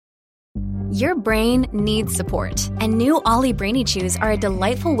Your brain needs support, and new Ollie Brainy Chews are a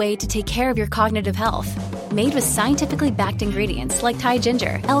delightful way to take care of your cognitive health. Made with scientifically backed ingredients like Thai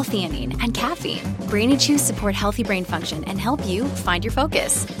ginger, L-theanine, and caffeine, Brainy Chews support healthy brain function and help you find your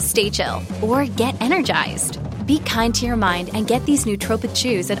focus, stay chill, or get energized. Be kind to your mind and get these nootropic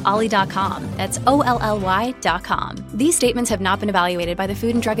chews at ollie.com. That's OLLY.com. These statements have not been evaluated by the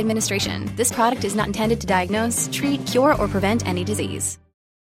Food and Drug Administration. This product is not intended to diagnose, treat, cure, or prevent any disease.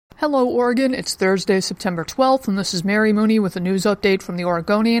 Hello, Oregon. It's Thursday, September 12th, and this is Mary Mooney with a news update from the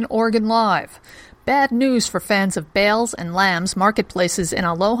Oregonian, Oregon Live. Bad news for fans of Bales and Lambs marketplaces in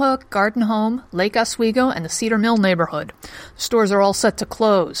Aloha, Garden Home, Lake Oswego, and the Cedar Mill neighborhood. The stores are all set to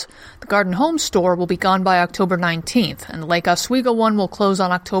close. The Garden Home store will be gone by October 19th, and the Lake Oswego one will close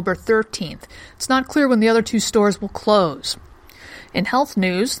on October 13th. It's not clear when the other two stores will close. In health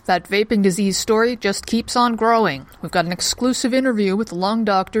news, that vaping disease story just keeps on growing. We've got an exclusive interview with the lung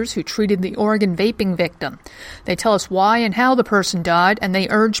doctors who treated the Oregon vaping victim. They tell us why and how the person died, and they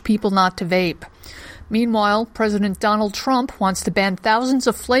urge people not to vape. Meanwhile, President Donald Trump wants to ban thousands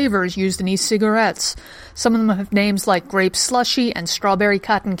of flavors used in e-cigarettes. Some of them have names like grape slushy and strawberry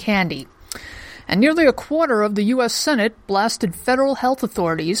cotton candy. And nearly a quarter of the U.S. Senate blasted federal health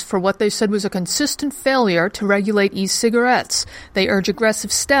authorities for what they said was a consistent failure to regulate e-cigarettes. They urge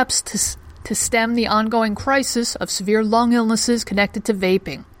aggressive steps to stem the ongoing crisis of severe lung illnesses connected to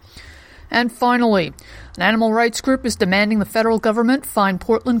vaping. And finally, an animal rights group is demanding the federal government fine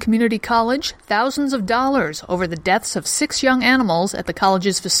Portland Community College thousands of dollars over the deaths of 6 young animals at the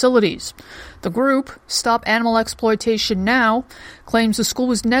college's facilities. The group, Stop Animal Exploitation Now, claims the school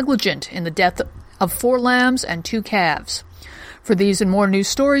was negligent in the death of 4 lambs and 2 calves. For these and more news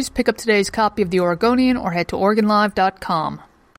stories, pick up today's copy of The Oregonian or head to OregonLive.com.